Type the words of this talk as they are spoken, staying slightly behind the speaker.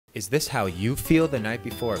Is this how you feel the night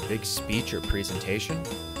before a big speech or presentation?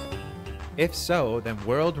 If so, then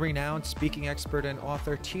world-renowned speaking expert and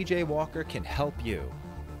author TJ Walker can help you.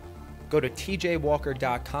 Go to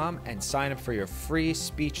tjwalker.com and sign up for your free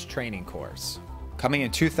speech training course. Coming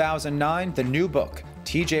in 2009, the new book,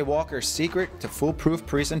 TJ Walker's Secret to Foolproof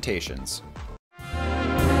Presentations.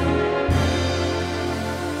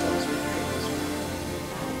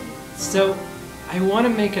 So, I want to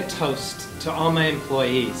make a toast to all my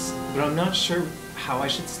employees, but I'm not sure how I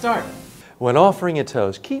should start. When offering a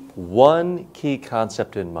toast, keep one key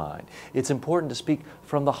concept in mind. It's important to speak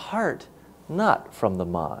from the heart, not from the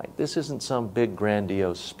mind. This isn't some big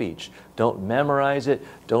grandiose speech. Don't memorize it.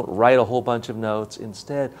 Don't write a whole bunch of notes.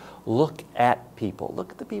 Instead, look at people.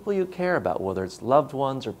 Look at the people you care about, whether it's loved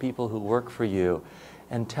ones or people who work for you,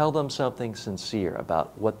 and tell them something sincere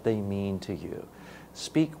about what they mean to you.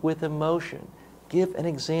 Speak with emotion. Give an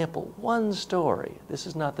example, one story. This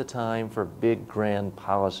is not the time for big, grand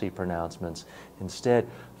policy pronouncements. Instead,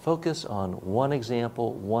 focus on one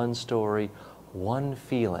example, one story, one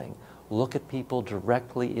feeling. Look at people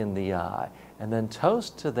directly in the eye, and then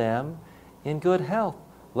toast to them in good health.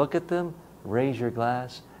 Look at them, raise your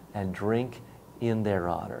glass, and drink in their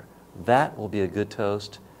honor. That will be a good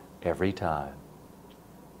toast every time.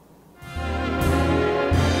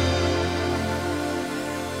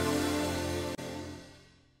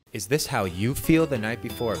 Is this how you feel the night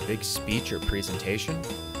before a big speech or presentation?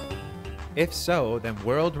 If so, then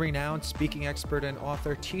world-renowned speaking expert and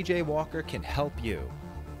author TJ Walker can help you.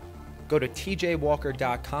 Go to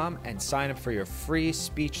tjwalker.com and sign up for your free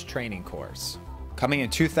speech training course. Coming in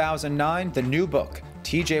 2009, the new book,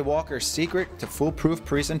 TJ Walker's Secret to Foolproof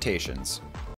Presentations.